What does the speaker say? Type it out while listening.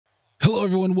Hello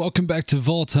everyone, welcome back to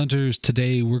Vault Hunters.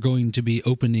 Today we're going to be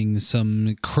opening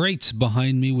some crates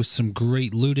behind me with some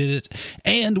great loot in it,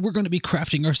 and we're going to be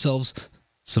crafting ourselves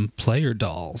some player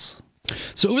dolls.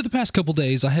 So over the past couple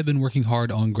days, I have been working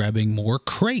hard on grabbing more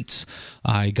crates.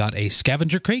 I got a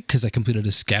scavenger crate because I completed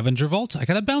a scavenger vault. I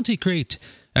got a bounty crate.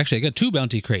 Actually, I got 2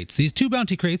 bounty crates. These 2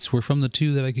 bounty crates were from the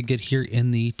 2 that I could get here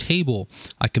in the table.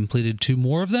 I completed 2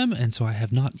 more of them, and so I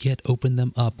have not yet opened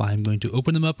them up. I'm going to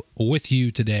open them up with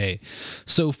you today.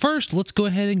 So first, let's go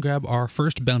ahead and grab our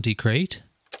first bounty crate.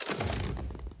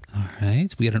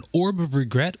 Alright, we got an Orb of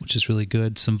Regret, which is really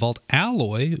good. Some Vault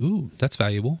Alloy, ooh, that's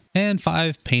valuable. And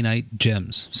 5 Painite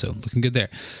Gems, so looking good there.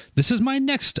 This is my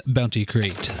next bounty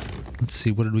crate. Let's see,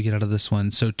 what did we get out of this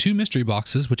one? So 2 mystery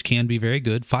boxes, which can be very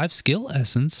good. 5 Skill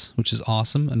Essence, which is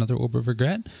awesome. Another Orb of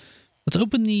Regret. Let's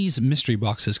open these mystery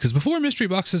boxes, because before mystery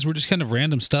boxes were just kind of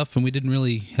random stuff and we didn't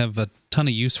really have a ton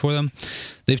of use for them.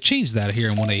 They've changed that here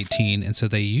in 1.18, and so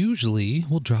they usually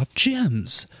will drop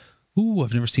gems. Ooh,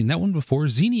 I've never seen that one before.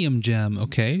 Xenium Gem,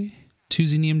 okay. 2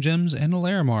 Xenium Gems and a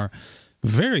Larimar.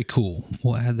 Very cool.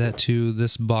 We'll add that to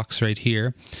this box right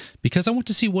here because I want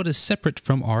to see what is separate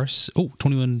from our... Oh,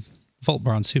 21 Vault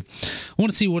Bronze too. I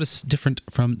want to see what is different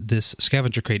from this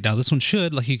scavenger crate. Now this one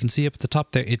should, like you can see up at the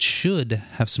top there, it should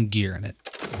have some gear in it.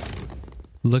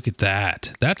 Look at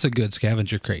that. That's a good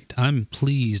scavenger crate. I'm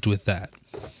pleased with that.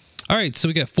 All right, so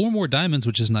we got 4 more diamonds,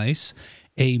 which is nice.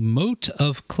 A Mote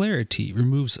of Clarity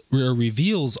removes or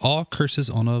reveals all curses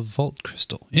on a vault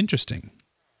crystal. Interesting.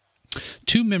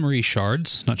 2 memory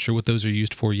shards. Not sure what those are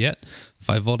used for yet.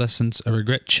 5 Vault Essence, a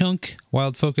Regret Chunk,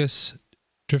 Wild Focus,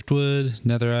 Driftwood,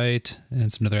 Netherite,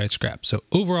 and some Netherite scrap. So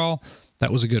overall,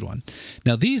 that was a good one.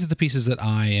 Now these are the pieces that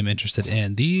I am interested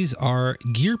in. These are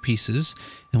gear pieces,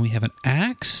 and we have an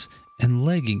axe and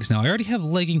leggings. Now I already have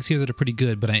leggings here that are pretty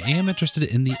good, but I am interested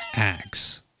in the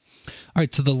axe. All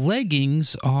right, so the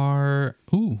leggings are,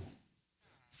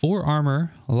 4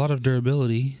 armor, a lot of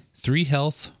durability, 3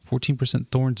 health, 14%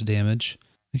 thorns damage.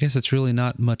 I guess it's really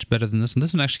not much better than this one.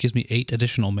 This one actually gives me 8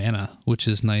 additional mana, which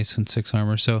is nice, and 6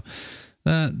 armor. So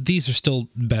these are still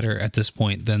better at this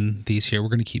point than these here. We're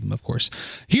going to keep them, of course.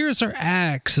 Here's our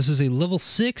axe. This is a level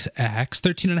 6 axe,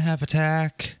 13.5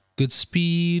 attack, good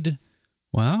speed.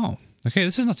 Wow. Okay,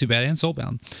 this is not too bad, and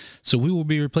soulbound. So we will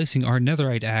be replacing our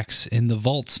netherite axe in the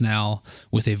vaults now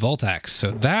with a vault axe.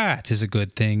 So that is a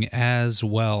good thing as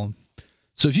well.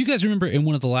 So if you guys remember in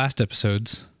one of the last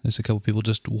episodes, there's a couple people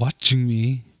just watching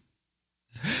me.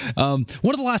 One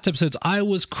of the last episodes, I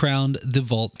was crowned the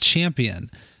vault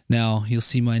champion. Now, you'll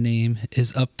see my name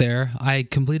is up there. I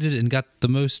completed and got the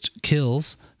most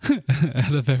kills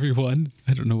out of everyone.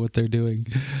 I don't know what they're doing.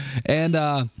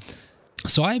 And,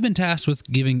 so I have been tasked with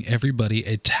giving everybody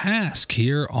a task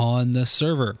here on the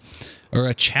server, or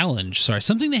a challenge, sorry,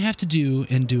 something they have to do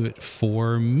and do it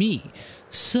for me.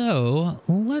 So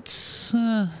let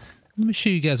me show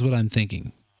you guys what I'm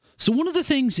thinking. So one of the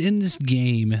things in this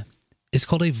game is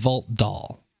called a vault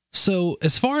doll. So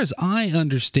as far as I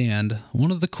understand, one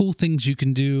of the cool things you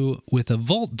can do with a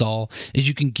vault doll is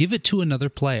you can give it to another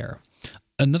player.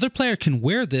 Another player can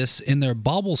wear this in their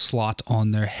bauble slot on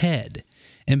their head.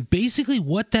 And basically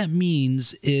what that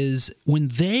means is when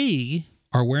they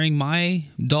are wearing my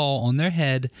doll on their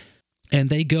head and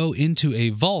they go into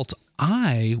a vault,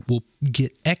 I will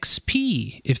get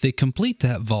XP if they complete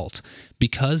that vault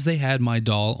because they had my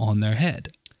doll on their head.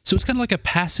 So it's kind of like a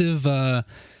passive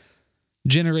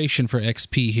generation for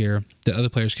XP here that other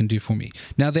players can do for me.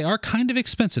 Now they are kind of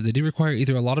expensive. They do require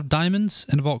either a lot of diamonds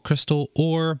and a vault crystal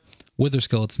or wither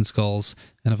skeleton skulls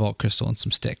and a vault crystal and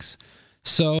some sticks.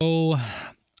 So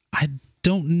I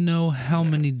don't know how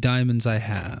many diamonds I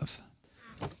have.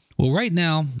 Well, right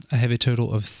now I have a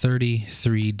total of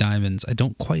 33 diamonds. I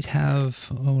don't quite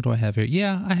have, oh, what do I have here?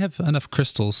 Yeah, I have enough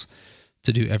crystals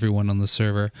to do everyone on the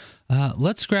server.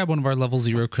 Let's grab one of our level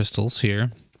 0 crystals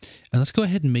here, and let's go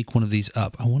ahead and make one of these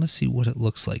up. I want to see what it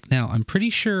looks like. Now, I'm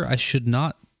pretty sure I should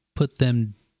not put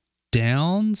them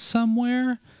down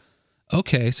somewhere.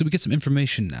 Okay, so we get some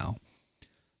information now.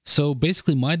 So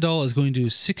basically my doll is going to do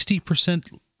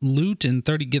 60% loot and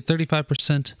get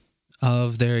 35%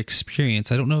 of their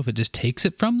experience. I don't know if it just takes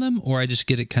it from them or I just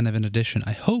get it kind of in addition.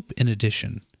 I hope in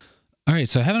addition. All right,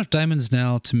 so I have enough diamonds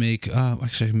now to make,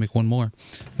 actually I can make one more,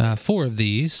 4 of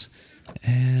these.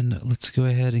 And let's go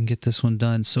ahead and get this one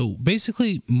done. So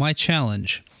basically my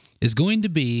challenge is going to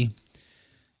be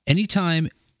anytime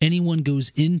anyone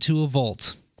goes into a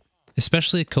vault,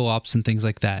 especially at co-ops and things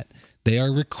like that, they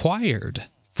are required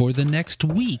for the next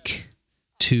week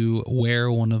to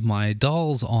wear one of my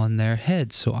dolls on their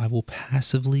head, so I will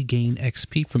passively gain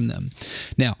XP from them.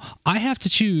 Now, I have to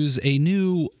choose a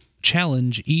new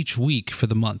challenge each week for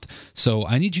the month. So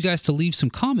I need you guys to leave some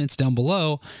comments down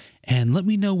below and let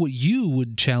me know what you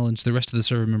would challenge the rest of the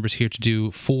server members here to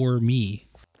do for me.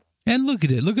 And look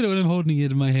at it. Look at it when I'm holding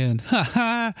it in my hand. Ha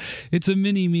ha! It's a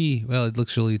mini me. Well, it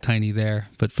looks really tiny there.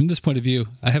 But from this point of view,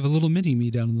 I have a little mini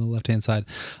me down on the left-hand side.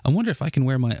 I wonder if I can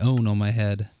wear my own on my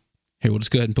head. Here, we'll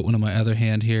just go ahead and put one on my other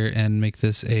hand here and make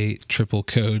this a triple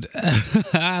code.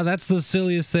 That's the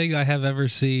silliest thing I have ever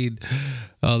seen.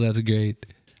 Oh, that's great.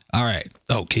 All right.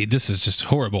 Okay, this is just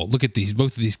horrible. Look at these,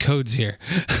 both of these codes here.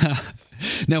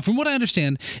 Now, from what I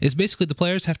understand, is basically the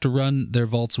players have to run their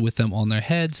vaults with them on their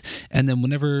heads, and then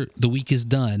whenever the week is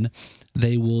done,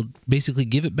 they will basically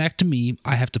give it back to me.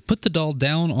 I have to put the doll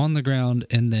down on the ground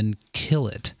and then kill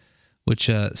it,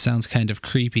 which sounds kind of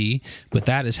creepy, but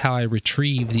that is how I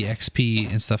retrieve the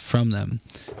XP and stuff from them,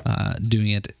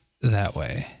 doing it that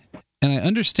way. And I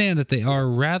understand that they are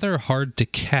rather hard to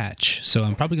catch, so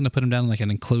I'm probably going to put them down in like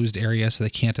an enclosed area so they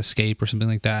can't escape or something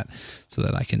like that, so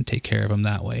that I can take care of them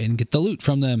that way and get the loot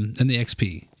from them and the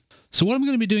XP. So what I'm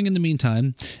going to be doing in the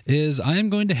meantime is I am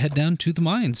going to head down to the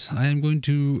mines. I am going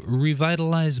to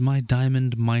revitalize my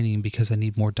diamond mining because I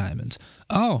need more diamonds.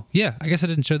 Oh, yeah, I guess I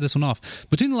didn't show this one off.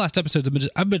 Between the last episodes,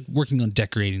 I've been working on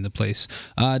decorating the place,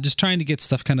 just trying to get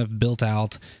stuff kind of built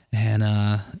out and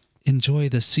enjoy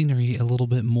the scenery a little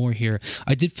bit more here.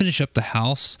 I did finish up the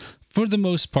house for the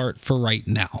most part for right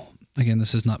now. Again,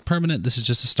 this is not permanent. This is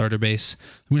just a starter base.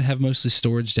 I'm going to have mostly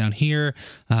storage down here.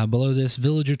 Below this,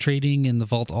 villager trading and the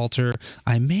vault altar.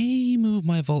 I may move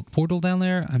my vault portal down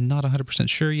there. I'm not 100%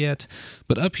 sure yet.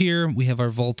 But up here, we have our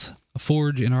vault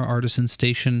forge in our artisan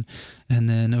station. And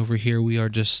then over here, we are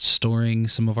just storing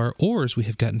some of our ores we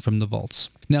have gotten from the vaults.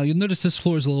 Now, you'll notice this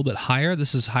floor is a little bit higher.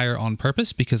 This is higher on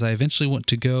purpose because I eventually want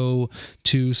to go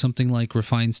to something like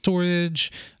refined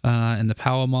storage and the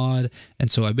power mod. And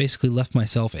so I basically left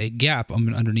myself a gap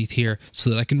underneath here so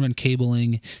that I can run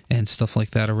cabling and stuff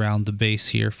like that around the base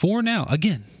here for now.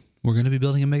 Again, we're going to be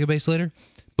building a mega base later,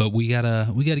 but we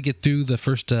gotta get through the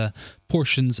first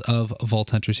portions of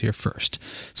Vault Hunters here first.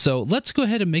 So let's go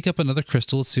ahead and make up another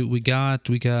crystal. Let's see what we got.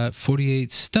 We got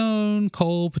 48 stone,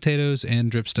 coal, potatoes,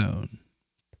 and dripstone.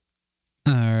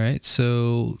 All right,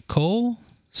 so coal,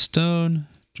 stone,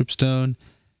 dripstone,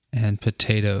 and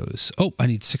potatoes. Oh, I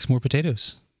need 6 more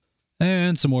potatoes.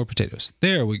 And some more potatoes.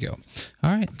 There we go. All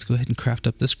right, let's go ahead and craft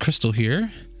up this crystal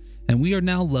here. And we are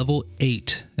now level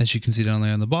 8, as you can see down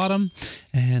there on the bottom.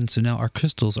 And so now our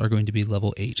crystals are going to be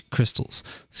level 8 crystals.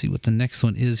 Let's see what the next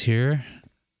one is here.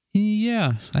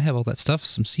 Yeah, I have all that stuff.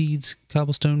 Some seeds,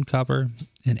 cobblestone, copper,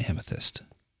 and amethyst.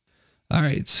 All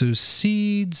right, so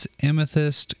seeds,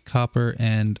 amethyst, copper,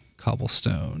 and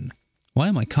cobblestone. Why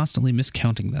am I constantly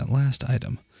miscounting that last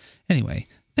item? Anyway,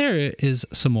 there is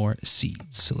some more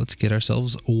seeds. So let's get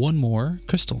ourselves one more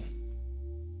crystal.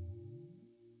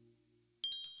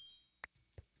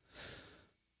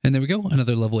 And there we go,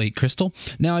 another level 8 crystal.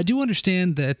 Now, I do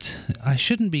understand that I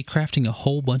shouldn't be crafting a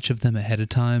whole bunch of them ahead of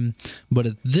time, but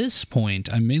at this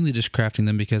point, I'm mainly just crafting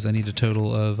them because I need a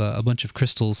total of a bunch of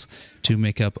crystals to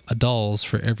make up dolls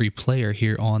for every player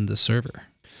here on the server.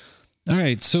 All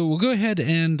right, so we'll go ahead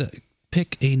and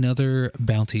pick another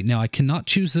bounty. Now, I cannot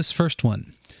choose this first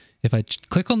one. If I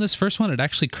click on this first one, it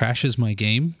actually crashes my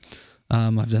game.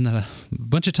 I've done that a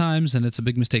bunch of times, and it's a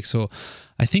big mistake. So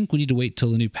I think we need to wait till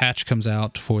the new patch comes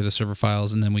out for the server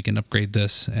files, and then we can upgrade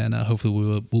this, and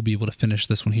hopefully we'll be able to finish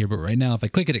this one here. But right now, if I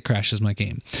click it, it crashes my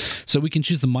game. So we can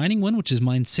choose the mining one, which is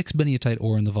mine 6 beniatite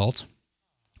ore in the vault,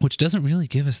 which doesn't really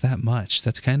give us that much.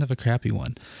 That's kind of a crappy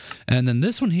one. And then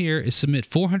this one here is submit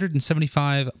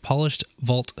 475 polished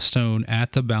vault stone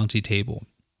at the bounty table.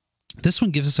 This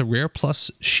one gives us a rare plus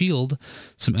shield,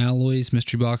 some alloys,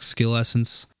 mystery box, skill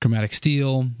essence, chromatic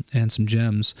steel, and some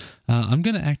gems. I'm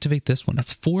going to activate this one.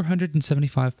 That's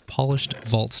 475 polished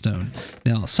vault stone.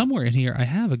 Now, somewhere in here, I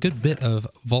have a good bit of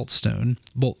vault stone,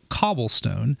 well,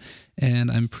 cobblestone,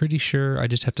 and I'm pretty sure I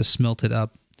just have to smelt it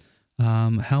up.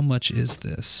 How much is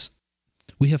this?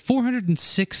 We have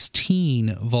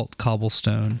 416 vault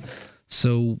cobblestone.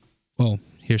 So, oh,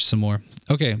 here's some more.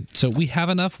 Okay, so we have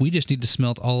enough. We just need to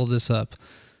smelt all of this up.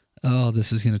 Oh,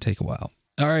 this is going to take a while.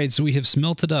 All right, so we have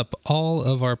smelted up all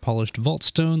of our polished vault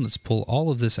stone. Let's pull all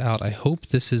of this out. I hope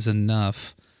this is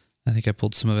enough. I think I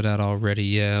pulled some of it out already.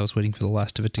 Yeah, I was waiting for the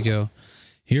last of it to go.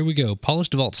 Here we go,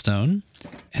 polished vault stone.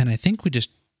 And I think we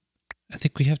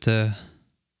have to...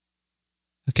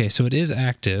 Okay, so it is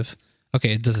active.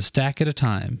 Okay, it does a stack at a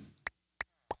time.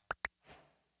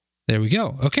 There we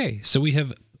go. Okay, so we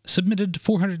have submitted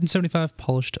 475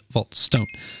 polished vault stone.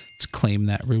 Let's claim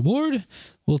that reward.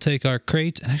 We'll take our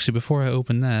crate. And actually, before I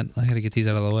open that, I got to get these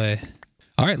out of the way.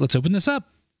 All right, let's open this up.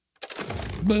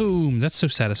 Boom! That's so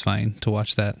satisfying to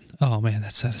watch that. Oh man,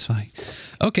 that's satisfying.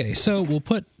 Okay, so we'll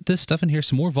put this stuff in here.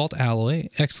 Some more Vault Alloy,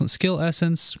 Excellent Skill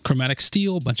Essence, Chromatic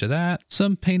Steel, bunch of that.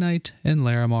 Some Painite and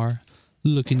Larimar.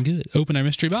 Looking good. Open our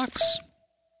mystery box.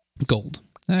 Gold.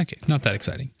 Okay, not that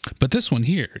exciting. But this one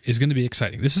here is going to be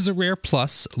exciting. This is a Rare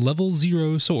Plus Level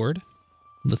 0 sword.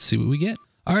 Let's see what we get.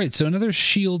 Alright, so another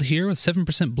shield here with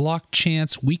 7% block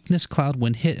chance, weakness cloud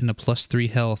when hit, and a +3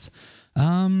 health.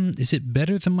 Is it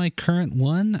better than my current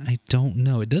one? I don't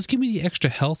know. It does give me the extra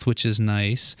health, which is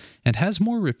nice, and has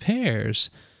more repairs.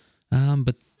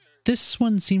 But this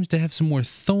one seems to have some more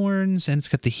thorns, and it's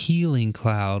got the healing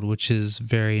cloud, which is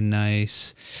very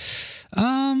nice.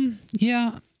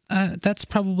 Yeah, that's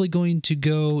probably going to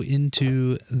go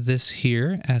into this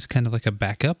here as kind of like a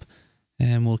backup,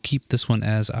 and we'll keep this one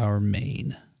as our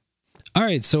main.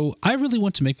 Alright, so I really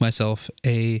want to make myself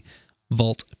a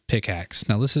vault pickaxe.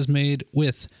 Now this is made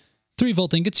with 3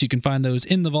 vault ingots. You can find those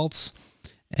in the vaults,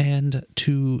 and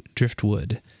 2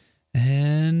 driftwood.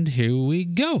 And here we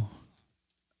go.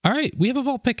 All right, we have a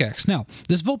vault pickaxe. Now,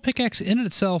 this vault pickaxe in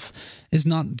itself is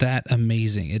not that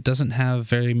amazing. It doesn't have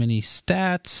very many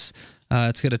stats.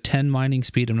 It's got a 10 mining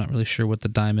speed. I'm not really sure what the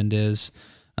diamond is,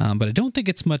 but I don't think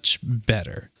it's much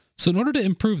better. So in order to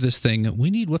improve this thing,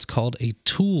 we need what's called a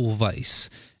tool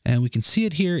vise. And we can see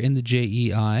it here in the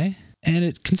JEI. And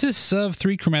it consists of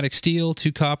 3 chromatic steel,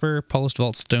 2 copper, polished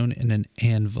vault stone, and an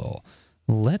anvil.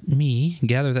 Let me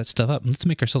gather that stuff up and let's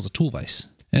make ourselves a tool vise.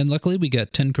 And luckily we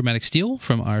got 10 chromatic steel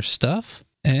from our stuff.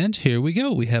 And here we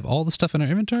go. We have all the stuff in our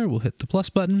inventory. We'll hit the plus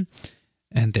button.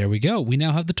 And there we go. We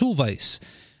now have the tool vise.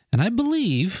 And I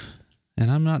believe,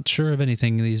 and I'm not sure of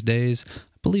anything these days,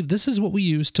 I believe this is what we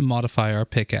use to modify our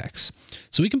pickaxe.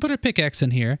 So we can put our pickaxe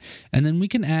in here and then we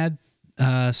can add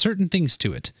certain things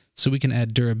to it. So we can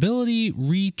add durability,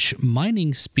 reach,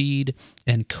 mining speed,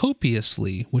 and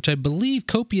copiously, which I believe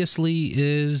copiously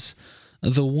is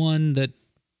the one that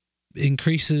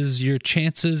increases your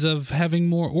chances of having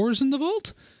more ores in the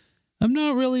vault. I'm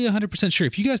not really 100% sure.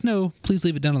 If you guys know, please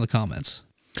leave it down in the comments.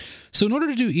 So in order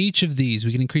to do each of these,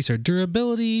 we can increase our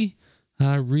durability,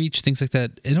 reach, things like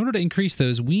that. In order to increase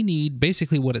those, we need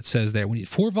basically what it says there. We need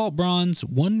 4 vault bronze,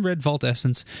 1 red vault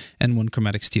essence, and 1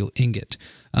 chromatic steel ingot.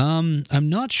 I'm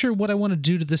not sure what I want to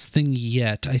do to this thing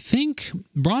yet. I think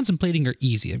bronze and plating are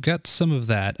easy. I've got some of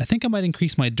that. I think I might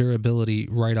increase my durability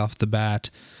right off the bat.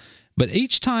 But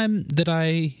each time that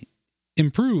I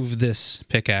improve this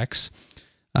pickaxe,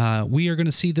 we are going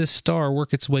to see this star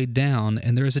work its way down,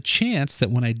 and there is a chance that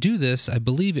when I do this, I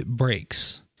believe it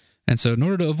breaks. And so in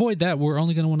order to avoid that, we're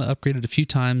only going to want to upgrade it a few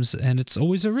times, and it's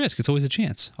always a risk. It's always a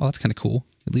chance. Oh, that's kind of cool.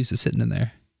 It leaves it sitting in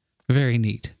there. Very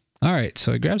neat. All right,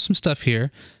 so I grabbed some stuff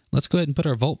here. Let's go ahead and put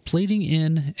our vault plating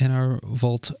in and our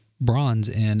vault bronze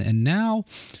in, and now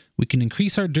we can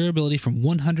increase our durability from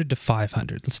 100 to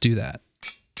 500. Let's do that.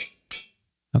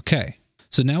 Okay,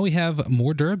 so now we have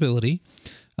more durability.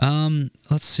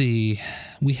 Let's see.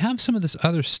 We have some of this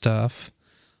other stuff.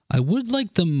 I would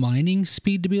like the mining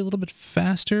speed to be a little bit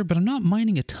faster, but I'm not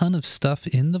mining a ton of stuff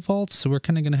in the vaults, so we're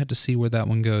kind of going to have to see where that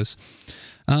one goes.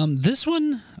 This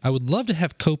one, I would love to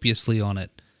have copiously on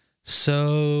it.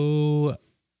 So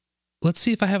let's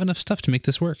see if I have enough stuff to make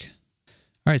this work.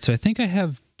 All right, so I think I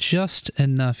have just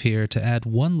enough here to add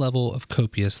 1 level of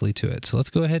copiously to it. So let's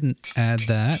go ahead and add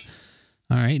that.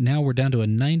 All right, now we're down to a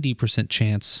 90%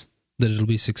 chance that it'll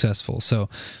be successful. So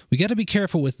we got to be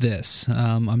careful with this.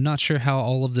 I'm not sure how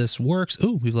all of this works.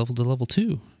 Oh, we've leveled to level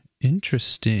 2.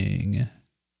 Interesting.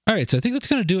 All right, so I think that's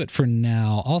going to do it for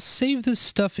now. I'll save this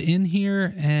stuff in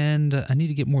here, and I need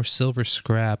to get more silver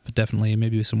scrap, definitely, and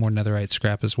maybe some more netherite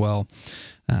scrap as well,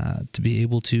 to be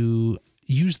able to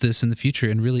use this in the future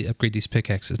and really upgrade these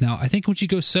pickaxes. Now, I think once you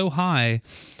go so high,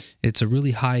 it's a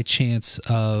really high chance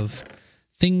of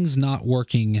things not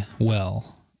working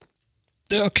well.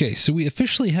 Okay, so we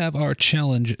officially have our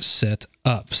challenge set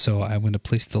up. So I'm going to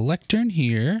place the lectern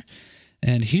here,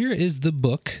 and here is the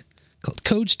book called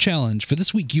Code's Challenge. For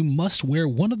this week, you must wear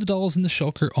one of the dolls in the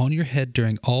shulker on your head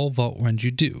during all vault runs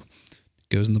you do. It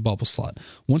goes in the bauble slot.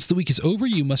 Once the week is over,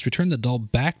 you must return the doll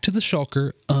back to the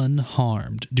shulker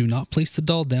unharmed. Do not place the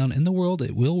doll down in the world.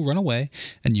 It will run away,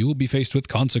 and you will be faced with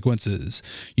consequences.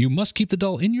 You must keep the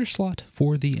doll in your slot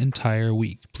for the entire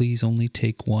week. Please only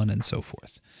take 1, and so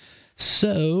forth.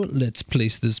 So let's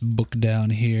place this book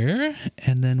down here,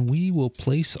 and then we will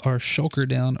place our shulker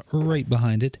down right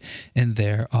behind it, and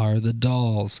there are the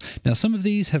dolls. Now, some of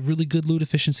these have really good loot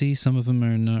efficiency, some of them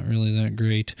are not really that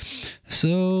great.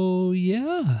 So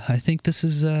yeah, I think this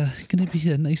is going to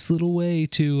be a nice little way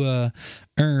to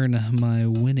earn my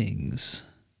winnings.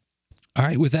 All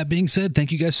right, with that being said,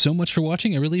 thank you guys so much for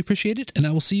watching. I really appreciate it, and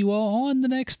I will see you all on the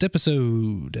next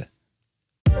episode.